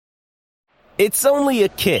It's only a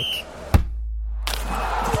kick,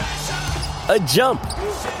 a jump,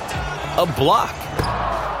 a block.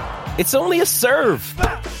 It's only a serve.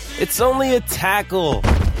 It's only a tackle,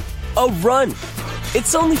 a run.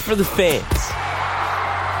 It's only for the fans.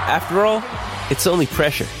 After all, it's only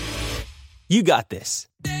pressure. You got this.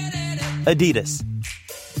 Adidas.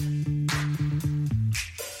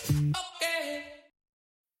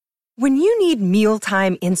 When you need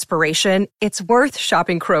mealtime inspiration, it's worth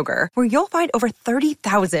shopping Kroger, where you'll find over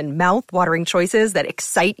 30,000 mouth-watering choices that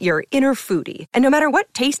excite your inner foodie. And no matter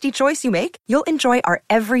what tasty choice you make, you'll enjoy our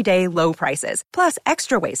everyday low prices, plus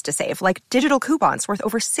extra ways to save, like digital coupons worth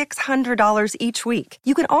over $600 each week.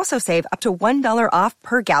 You can also save up to $1 off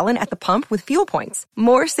per gallon at the pump with fuel points.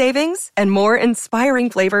 More savings and more inspiring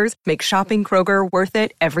flavors make shopping Kroger worth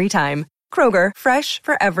it every time. Kroger, fresh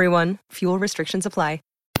for everyone. Fuel restrictions apply.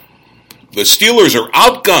 The Steelers are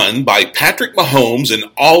outgunned by Patrick Mahomes and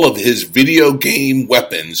all of his video game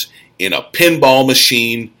weapons in a pinball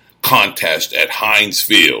machine contest at Heinz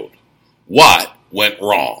Field. What went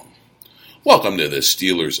wrong? Welcome to the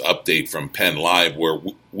Steelers update from Penn Live, where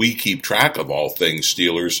we keep track of all things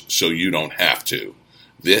Steelers so you don't have to.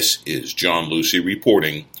 This is John Lucy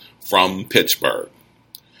reporting from Pittsburgh.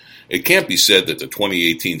 It can't be said that the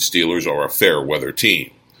 2018 Steelers are a fair-weather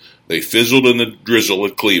team. They fizzled in the drizzle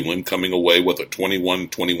at Cleveland, coming away with a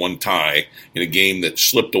 21-21 tie in a game that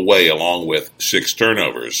slipped away along with 6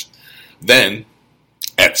 turnovers. Then,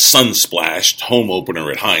 at Sunsplashed home opener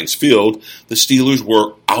at Heinz Field, the Steelers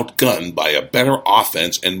were outgunned by a better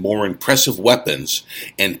offense and more impressive weapons,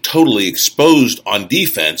 and totally exposed on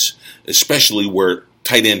defense, especially where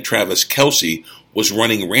tight end Travis Kelce was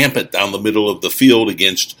running rampant down the middle of the field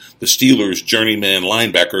against the Steelers' journeyman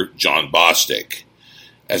linebacker Jon Bostic.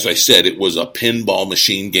 As I said, it was a pinball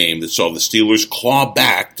machine game that saw the Steelers claw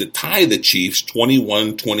back to tie the Chiefs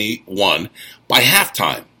 21-21 by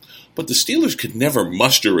halftime. But the Steelers could never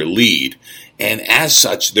muster a lead, and as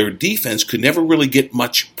such, their defense could never really get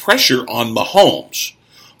much pressure on Mahomes.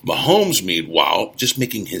 Mahomes, meanwhile, just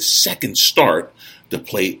making his second start,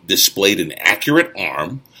 displayed an accurate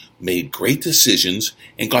arm, made great decisions,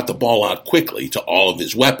 and got the ball out quickly to all of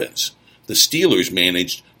his weapons. The Steelers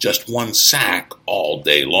managed just 1 sack all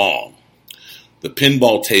day long. The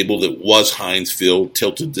pinball table that was Heinz Field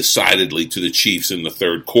tilted decidedly to the Chiefs in the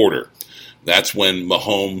third quarter. That's when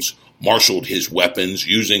Mahomes marshaled his weapons,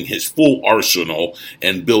 using his full arsenal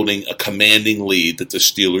and building a commanding lead that the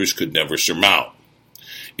Steelers could never surmount.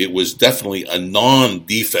 It was definitely a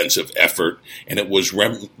non-defensive effort, and it was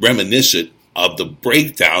reminiscent of the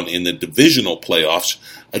breakdown in the divisional playoffs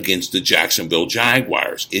against the Jacksonville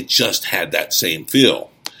Jaguars. It just had that same feel.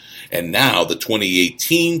 And now the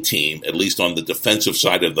 2018 team, at least on the defensive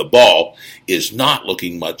side of the ball, is not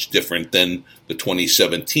looking much different than the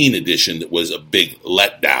 2017 edition that was a big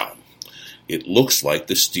letdown. It looks like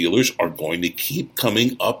the Steelers are going to keep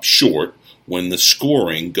coming up short when the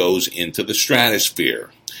scoring goes into the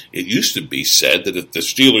stratosphere. It used to be said that if the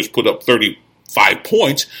Steelers put up 35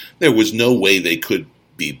 points, there was no way they could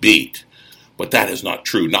be beat. But that is not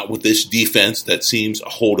true, not with this defense that seems a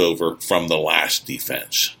holdover from the last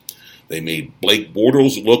defense. They made Blake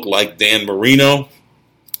Bortles look like Dan Marino,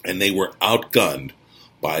 and they were outgunned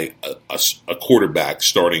by a quarterback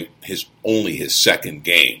starting only his second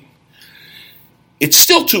game. It's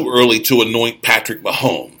still too early to anoint Patrick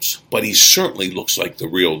Mahomes, but he certainly looks like the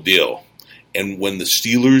real deal. And when the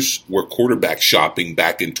Steelers were quarterback shopping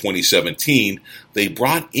back in 2017, they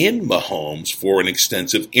brought in Mahomes for an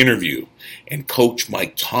extensive interview. And Coach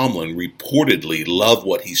Mike Tomlin reportedly loved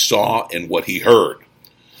what he saw and what he heard.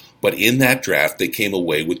 But in that draft, they came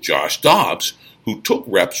away with Josh Dobbs, who took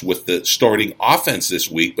reps with the starting offense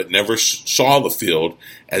this week, but never saw the field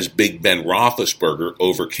as Big Ben Roethlisberger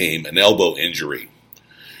overcame an elbow injury.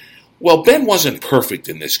 Well, Ben wasn't perfect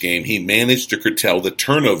in this game. He managed to curtail the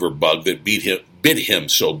turnover bug that bit him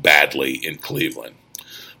so badly in Cleveland.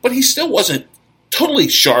 But he still wasn't totally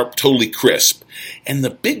sharp, totally crisp. And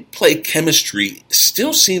the big play chemistry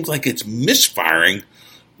still seems like it's misfiring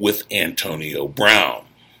with Antonio Brown.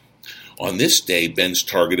 On this day, Ben's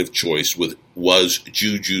target of choice was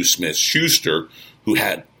Juju Smith-Schuster, who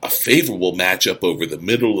had a favorable matchup over the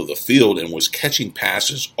middle of the field and was catching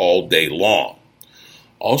passes all day long.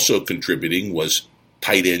 Also contributing was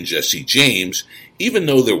tight end Jesse James, even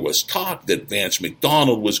though there was talk that Vance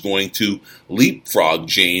McDonald was going to leapfrog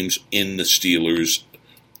James in the Steelers'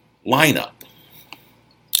 lineup.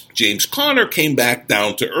 James Conner came back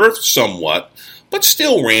down to earth somewhat, but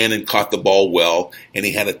still ran and caught the ball well, and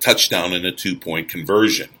he had a touchdown and a 2-point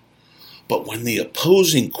conversion. But when the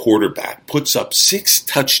opposing quarterback puts up 6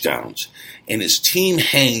 touchdowns and his team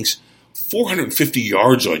hangs 450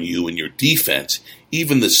 yards on you in your defense.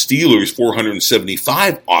 Even the Steelers'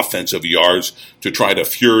 475 offensive yards to try to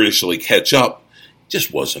furiously catch up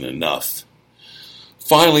just wasn't enough.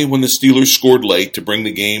 Finally, when the Steelers scored late to bring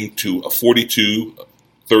the game to a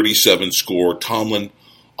 42-37 score, Tomlin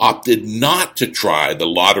opted not to try the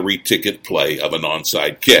lottery ticket play of an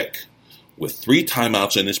onside kick. With 3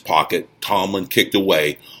 timeouts in his pocket, Tomlin kicked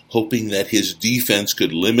away, hoping that his defense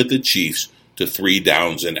could limit the Chiefs to 3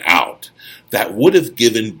 downs and out. That would have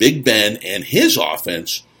given Big Ben and his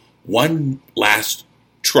offense one last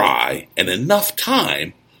try and enough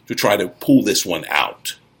time to try to pull this one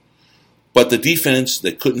out. But the defense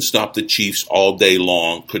that couldn't stop the Chiefs all day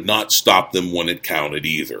long could not stop them when it counted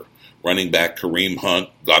either. Running back Kareem Hunt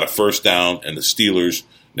got a first down, and the Steelers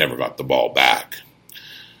never got the ball back.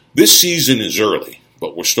 This season is early,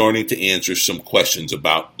 but we're starting to answer some questions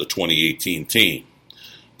about the 2018 team.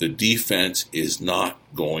 The defense is not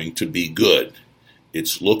going to be good.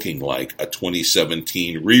 It's looking like a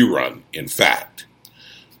 2017 rerun, in fact.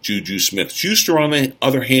 Juju Smith-Schuster, on the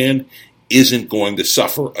other hand, isn't going to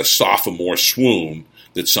suffer a sophomore swoon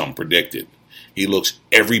that some predicted. He looks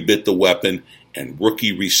every bit the weapon, and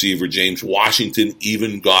rookie receiver James Washington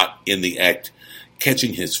even got in the act,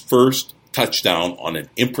 catching his first touchdown on an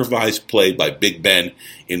improvised play by Big Ben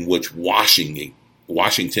in which Washington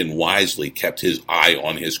wisely kept his eye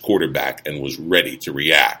on his quarterback and was ready to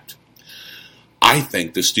react. I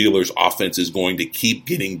think the Steelers' offense is going to keep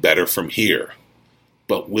getting better from here.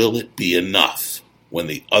 But will it be enough when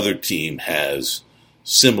the other team has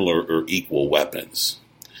similar or equal weapons?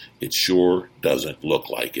 It sure doesn't look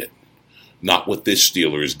like it. Not with this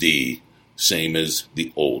Steelers D, same as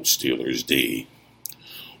the old Steelers D.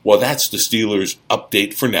 Well, that's the Steelers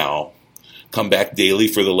update for now. Come back daily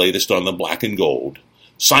for the latest on the black and gold.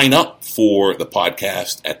 Sign up for the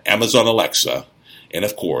podcast at Amazon Alexa. And,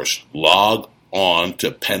 of course, log on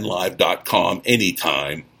to PennLive.com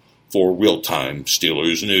anytime for real-time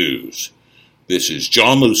Steelers news. This is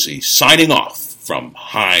John Lucy signing off from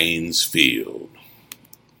Heinz Field.